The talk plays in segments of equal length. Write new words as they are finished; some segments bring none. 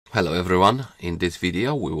Hello everyone, in this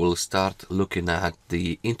video we will start looking at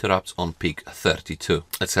the interrupts on PIC32.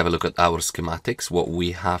 Let's have a look at our schematics. What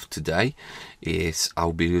we have today is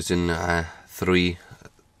I'll be using 3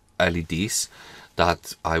 LEDs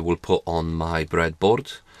that I will put on my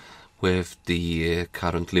breadboard with the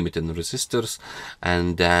current limited resistors,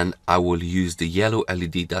 and then I will use the yellow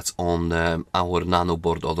LED that's on our nano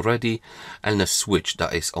board already and a switch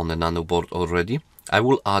that is on the nano board already. I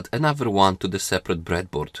will add another one to the separate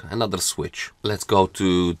breadboard, another switch. Let's go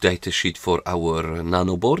to datasheet for our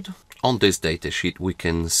nano board. On this datasheet we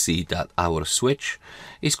can see that our switch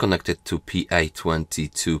is connected to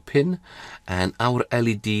PA22 pin, and our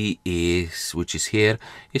LED which is here,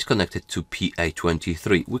 is connected to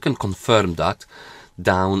PA23. We can confirm that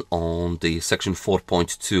down on the section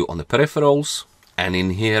 4.2 on the peripherals, and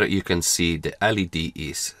in here you can see the LED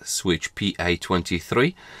is switch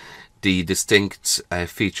PA23. The distinct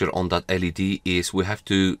feature on that LED is we have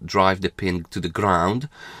to drive the pin to the ground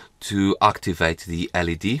to activate the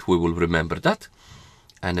LED. We will remember that.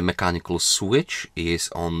 And the mechanical switch is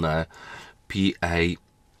on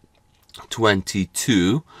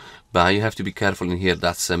PA22, but you have to be careful in here.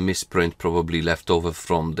 That's a misprint probably left over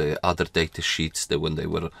from the other data sheets that when they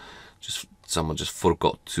were someone just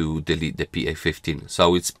forgot to delete the PA15.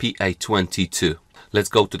 So it's PA22. Let's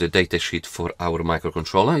go to the datasheet for our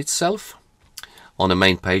microcontroller itself. On the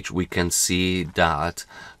main page we can see that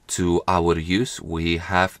to our use we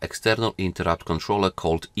have external interrupt controller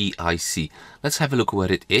called EIC. Let's have a look where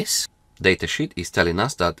it is. Datasheet is telling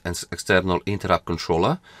us that an external interrupt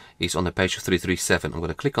controller is on the page 337. I'm going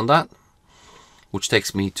to click on that, which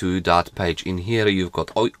takes me to that page. In here you've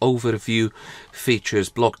got overview, features,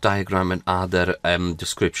 block diagram and other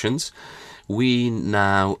descriptions. We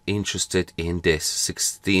now interested in this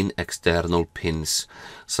 16 external pins,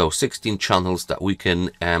 so 16 channels that we can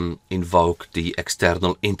invoke the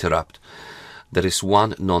external interrupt. There is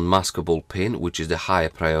one non-maskable pin, which is the higher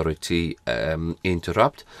priority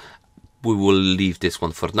interrupt. We will leave this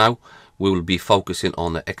one for now. We will be focusing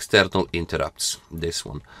on the external interrupts, this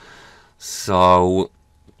one. So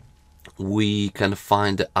we can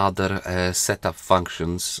find the other setup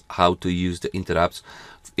functions, how to use the interrupts.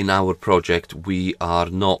 In our project we are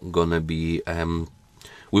not gonna be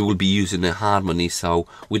we will be using a harmony, so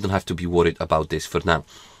we don't have to be worried about this for now.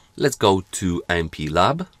 Let's go to MP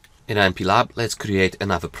Lab. In MP Lab let's create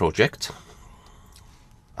another project.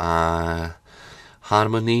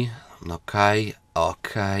 Harmony,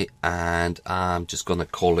 okay, and I'm just gonna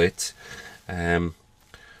call it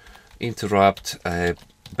interrupt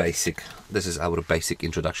basic. This is our basic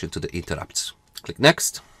introduction to the interrupts. Click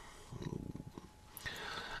next.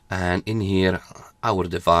 And in here our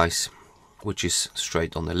device, which is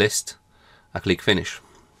straight on the list, I click finish.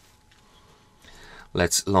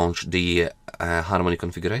 Let's launch the Harmony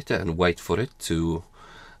configurator and wait for it to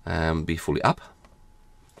be fully up.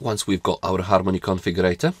 Once we've got our Harmony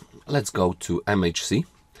configurator, let's go to MHC,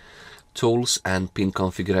 tools and pin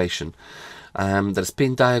configuration. There's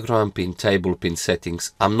pin diagram, pin table, pin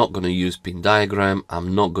settings. I'm not going to use pin diagram,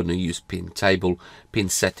 I'm not going to use pin table. Pin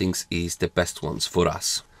settings is the best ones for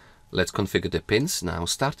us. Let's configure the pins now,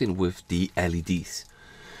 starting with the LEDs.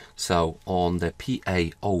 So on the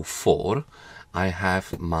PA04 I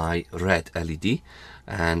have my red LED,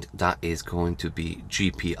 and that is going to be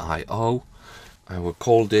GPIO. I will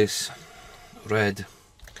call this red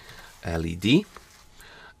LED,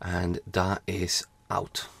 and that is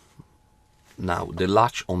out. Now the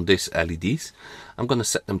latch on these LEDs, I'm going to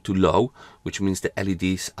set them to low, which means the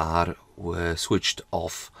LEDs are switched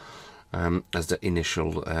off as the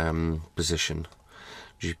initial position.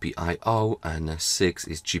 GPIO and 6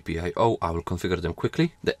 is GPIO. I will configure them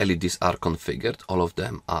quickly. The LEDs are configured, all of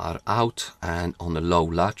them are out and on a low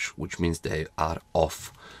latch, which means they are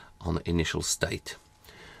off on the initial state.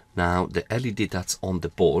 Now the LED that's on the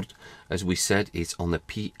board, as we said, is on the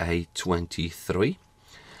PA23,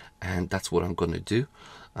 and that's what I'm going to do.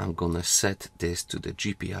 I'm going to set this to the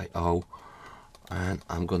GPIO, and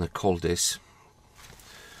I'm going to call this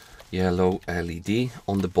yellow LED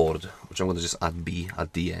on the board, which I'm going to just add B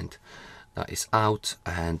at the end. That is out,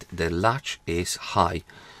 and the latch is high,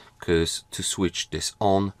 because to switch this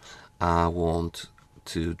on I want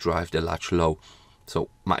to drive the latch low. So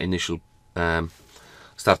my initial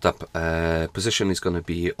startup position is going to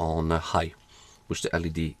be on high, which the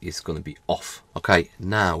LED is going to be off. Okay,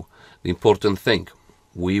 now the important thing,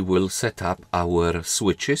 we will set up our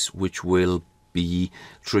switches which will be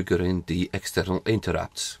triggering the external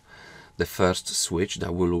interrupts. The first switch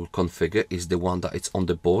that we will configure is the one that is on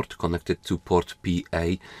the board, connected to port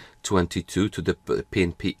PA22 to the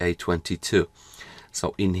pin PA22.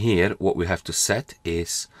 So in here, what we have to set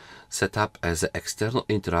is set up as an external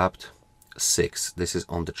interrupt 6. This is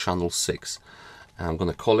on the channel 6. I'm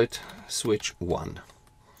going to call it switch 1.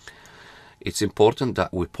 It's important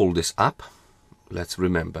that we pull this up. Let's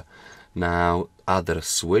remember. Now, other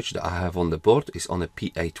switch that I have on the board is on a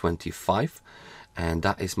PA25, and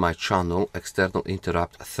that is my channel external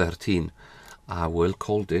interrupt 13. I will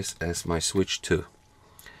call this as my switch 2.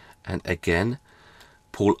 And again,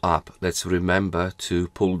 pull up. Let's remember to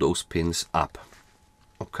pull those pins up.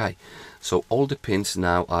 Okay, so all the pins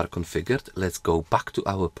now are configured. Let's go back to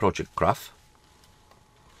our project graph.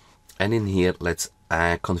 And in here, let's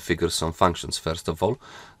configure some functions. First of all,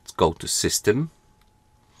 let's go to System,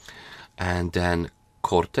 and then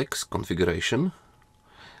Cortex configuration,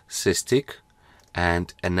 Systic,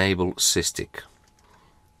 and enable Systic.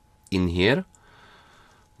 In here,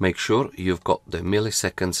 make sure you've got the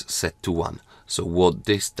milliseconds set to 1. So what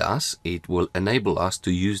this does, it will enable us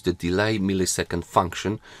to use the delay millisecond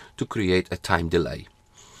function to create a time delay.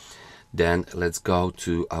 Then let's go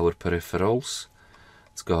to our peripherals.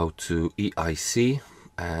 Let's go to EIC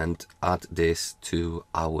and add this to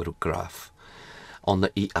our graph. On the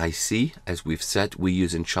EIC, as we've said, we're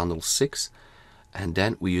using channel 6, and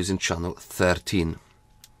then we're using channel 13.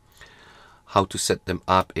 How to set them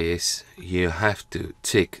up is you have to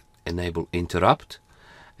tick enable interrupt,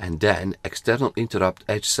 and then external interrupt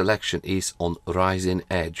edge selection is on rising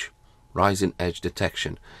edge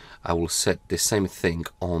detection. I will set the same thing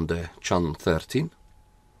on the channel 13.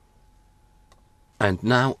 And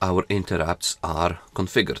now our interrupts are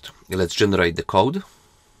configured. Let's generate the code.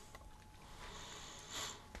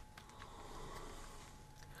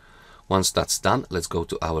 Once that's done, let's go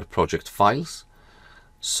to our project files,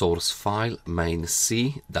 source file, main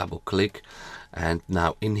C, double click, and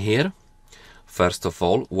now in here, first of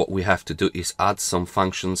all, what we have to do is add some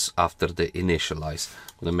functions after the initialize.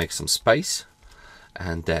 I'm going to make some space,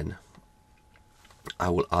 and then I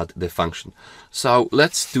will add the function. So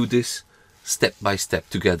let's do this step by step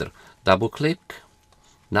together. Double click,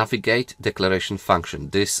 navigate, declaration function.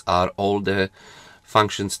 These are all the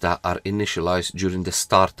functions that are initialized during the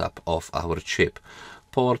startup of our chip,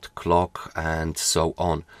 port, clock, and so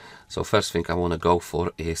on. So first thing I want to go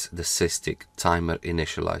for is the Systic timer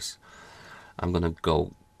initialize. I'm going to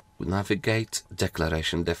go navigate,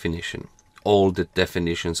 declaration, definition. All the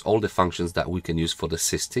definitions, all the functions that we can use for the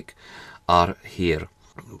Systic are here.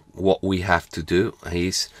 What we have to do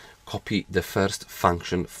is copy the first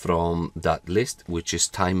function from that list, which is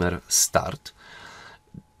timer start.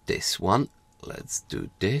 This one. Let's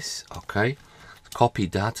do this. Okay, copy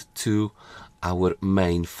that to our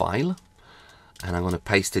main file, and I'm going to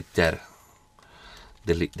paste it there.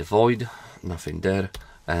 Delete the void, nothing there,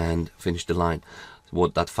 and finish the line.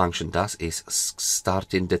 What that function does is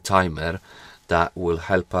starting the timer that will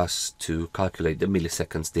help us to calculate the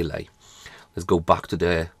milliseconds delay. Let's go back to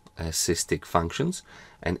the Systic functions,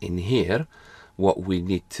 and in here what we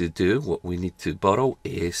need to do, what we need to borrow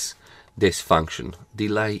is this function,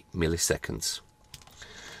 delay milliseconds.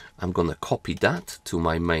 I'm gonna copy that to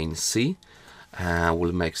my main C.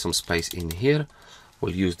 We'll make some space in here.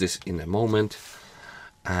 We'll use this in a moment.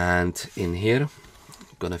 And in here,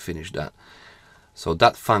 I'm gonna finish that. So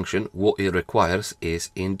that function, what it requires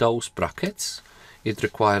is in those brackets, it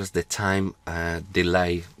requires the time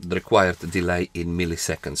delay, the required delay in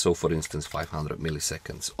milliseconds. So for instance, 500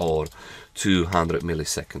 milliseconds or 200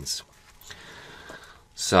 milliseconds.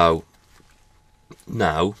 So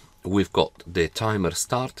now we've got the timer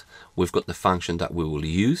start, we've got the function that we will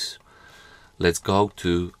use. Let's go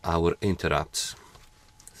to our interrupts.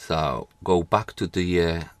 So go back to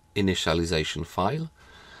the initialization file.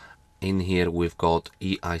 In here we've got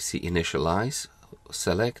EIC initialize,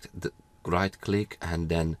 select, right click, and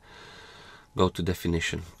then go to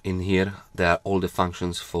definition. In here there are all the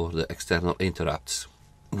functions for the external interrupts.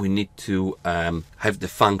 We need to have the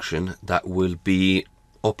function that will be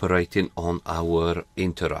operating on our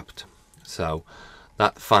interrupt. So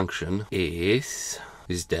that function is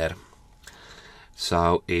there.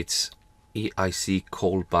 So it's EIC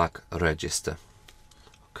callback register.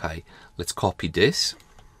 Okay, let's copy this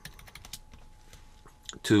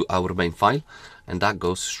to our main file, and that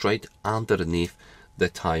goes straight underneath the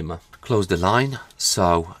timer. Close the line.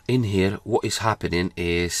 So in here what is happening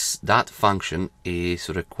is that function is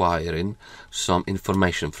requiring some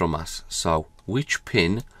information from us. So which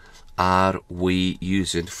pin are we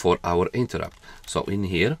using for our interrupt? So in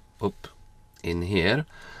here,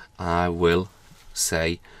 I will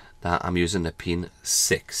say that I'm using a pin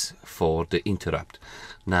 6 for the interrupt.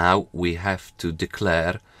 Now we have to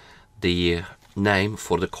declare the name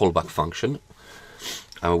for the callback function.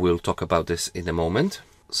 I will talk about this in a moment.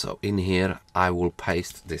 So in here I will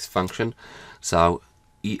paste this function. So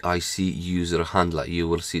EIC user handler, you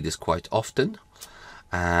will see this quite often,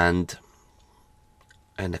 and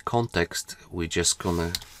in the context we're just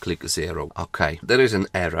gonna click 0. Okay, there is an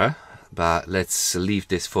error, but let's leave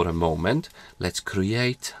this for a moment. Let's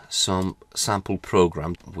create some sample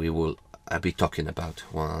program we will be talking about.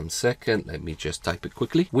 1 second, let me just type it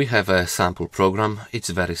quickly. We have a sample program. It's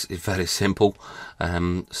very simple.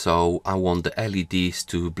 So I want the LEDs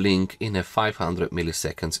to blink in a 500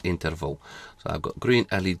 milliseconds interval. So I've got green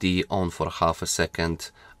LED on for half a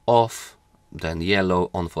second, off, then yellow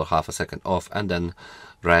on for half a second, off, and then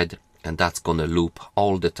red, and that's gonna loop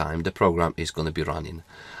all the time. The program is gonna be running.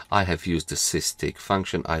 I have used the sysdig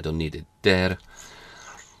function. I don't need it there.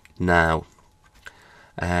 Now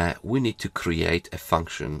we need to create a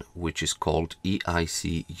function which is called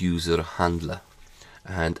EIC user handler,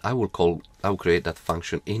 and I will create that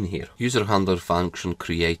function in here. User handler function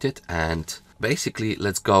created, and basically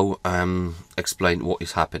let's go explain what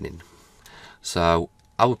is happening. So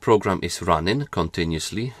our program is running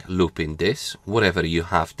continuously, looping this, whatever you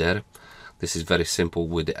have there. This is very simple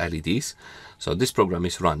with the LEDs. So this program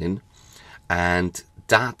is running, and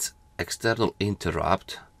that external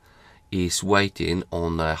interrupt is waiting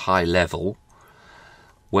on a high level,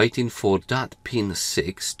 waiting for that pin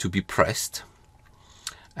 6 to be pressed,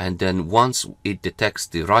 and then once it detects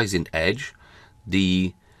the rising edge,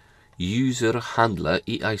 the user handler,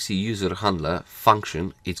 EIC user handler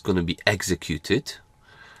function, it's going to be executed,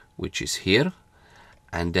 which is here,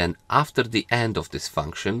 and then after the end of this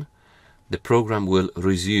function the program will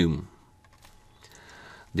resume.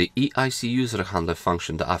 The EIC user handler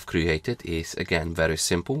function that I've created is again very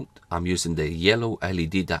simple. I'm using the yellow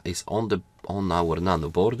LED that is on our nano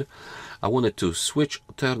board. I want it to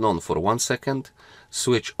turn on for 1 second,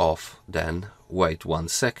 switch off, then wait 1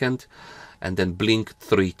 second, and then blink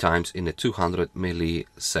 3 times in the 200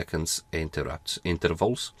 milliseconds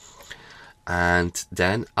intervals. And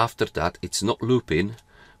then after that it's not looping,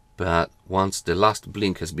 but once the last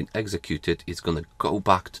blink has been executed, it's going to go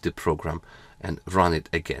back to the program and run it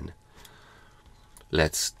again.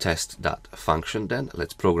 Let's test that function then.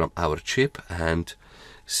 Let's program our chip and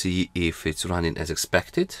see if it's running as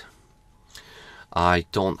expected. I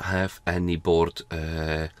don't have any board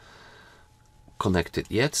connected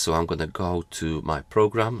yet, so I'm gonna go to my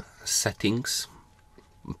program, settings,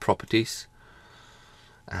 properties,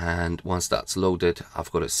 and once that's loaded,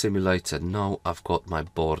 I've got a simulator. Now I've got my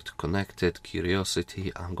board connected.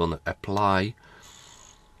 Curiosity, I'm gonna apply,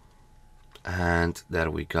 and there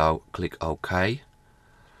we go. Click OK,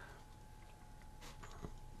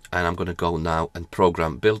 and I'm gonna go now and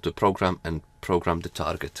build the program and program the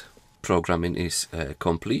target. Programming is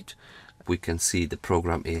complete. We can see the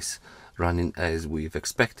program is running as we've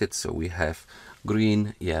expected. So we have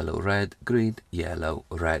green, yellow, red, green, yellow,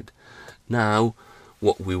 red. Now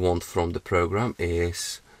what we want from the program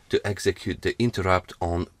is to execute the interrupt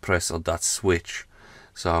on press of that switch.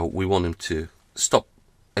 So we want him to stop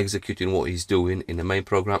executing what he's doing in the main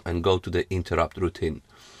program and go to the interrupt routine.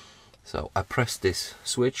 So I press this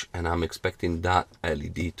switch and I'm expecting that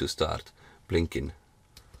LED to start blinking.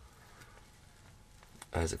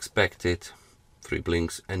 As expected, 3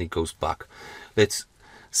 blinks and it goes back. Let's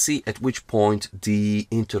see at which point the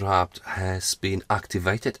interrupt has been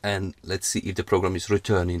activated, and let's see if the program is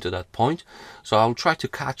returning to that point. So I'll try to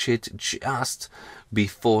catch it just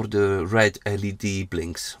before the red LED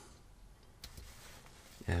blinks.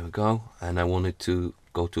 There we go, and I want it to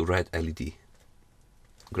go to red LED.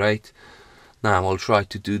 Great. Now I'll try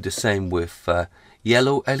to do the same with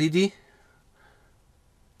yellow LED.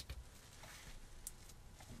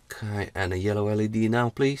 Okay, and a yellow LED now,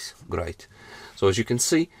 please. Great. So as you can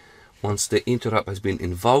see, once the interrupt has been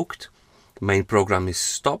invoked, main program is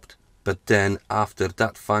stopped, but then after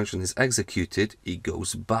that function is executed, it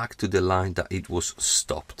goes back to the line that it was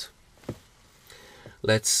stopped.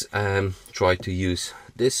 Let's try to use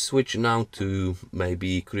this switch now to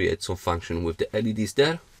maybe create some function with the LEDs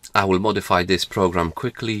there. I will modify this program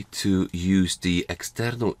quickly to use the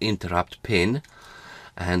external interrupt pin,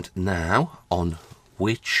 and now on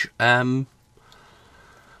which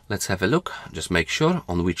let's have a look, just make sure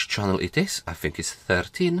on which channel it is. I think it's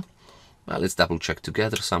 13. Well, let's double check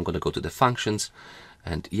together. So I'm going to go to the functions,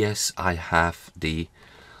 and yes, I have the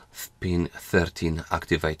pin 13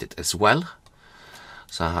 activated as well.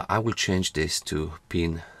 So I will change this to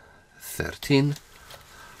pin 13,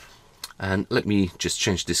 and let me just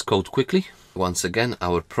change this code quickly. Once again,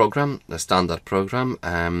 our program, the standard program,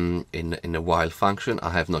 in a while function, I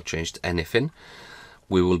have not changed anything.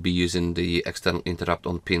 We will be using the external interrupt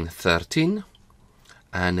on pin 13,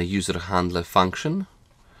 and a user handler function.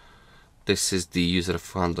 This is the user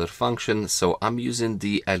handler function, so I'm using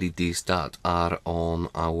the LEDs that are on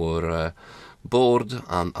our board,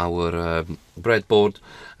 on our breadboard,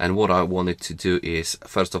 and what I wanted to do is,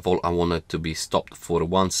 first of all, I wanted to be stopped for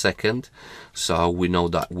 1 second, so we know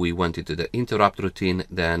that we went into the interrupt routine.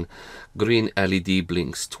 Then green LED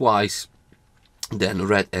blinks twice, then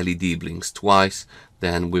red LED blinks twice,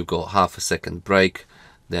 then we've got half a second break,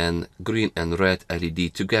 then green and red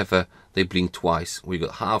LED together, they blink twice, we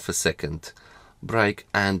got half a second break,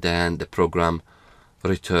 and then the program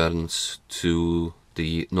returns to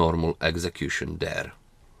the normal execution there.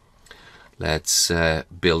 Let's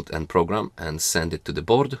build and program and send it to the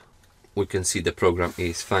board. We can see the program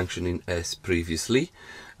is functioning as previously.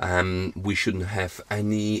 We shouldn't have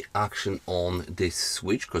any action on this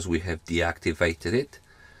switch because we have deactivated it,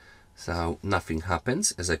 so nothing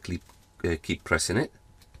happens as I keep pressing it.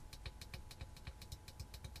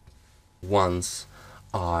 Once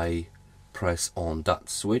I press on that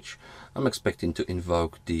switch, I'm expecting to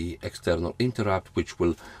invoke the external interrupt, which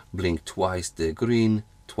will blink twice the green,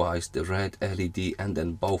 twice the red LED, and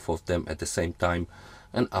then both of them at the same time,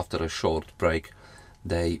 and after a short break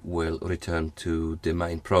they will return to the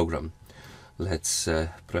main program. Let's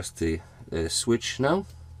press the switch now.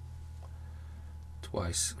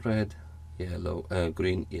 Twice red, yellow,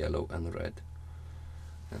 green, yellow and red,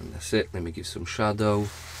 and that's it. Let me give some shadow.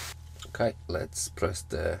 Okay, let's press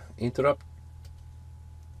the interrupt.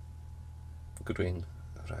 Green,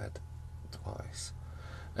 red, twice,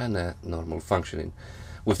 and normal functioning.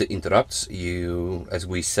 With the interrupts, as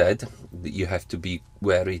we said, you have to be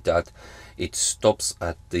wary that it stops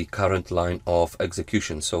at the current line of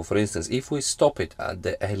execution. So for instance, if we stop it at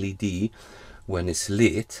the LED when it's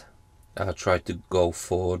lit, try to go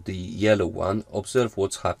for the yellow one, observe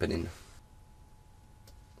what's happening.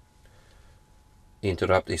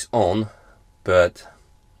 Interrupt is on, but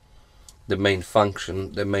the main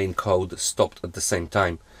function, the main code stopped at the same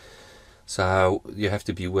time. So you have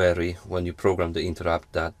to be wary when you program the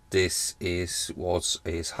interrupt that this is what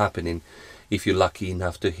is happening. If you're lucky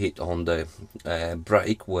enough to hit on the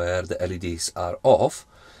break where the LEDs are off,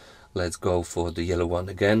 let's go for the yellow one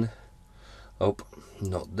again. Oh,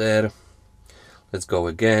 not there. Let's go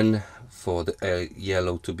again for the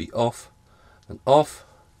yellow to be off and off.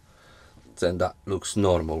 Then that looks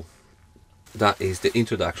normal. That is the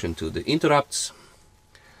introduction to the interrupts,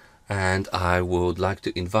 and I would like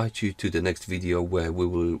to invite you to the next video where we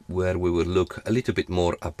will look a little bit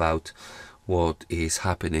more about what is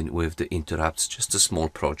happening with the interrupts. Just a small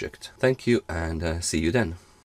project. Thank you, and see you then.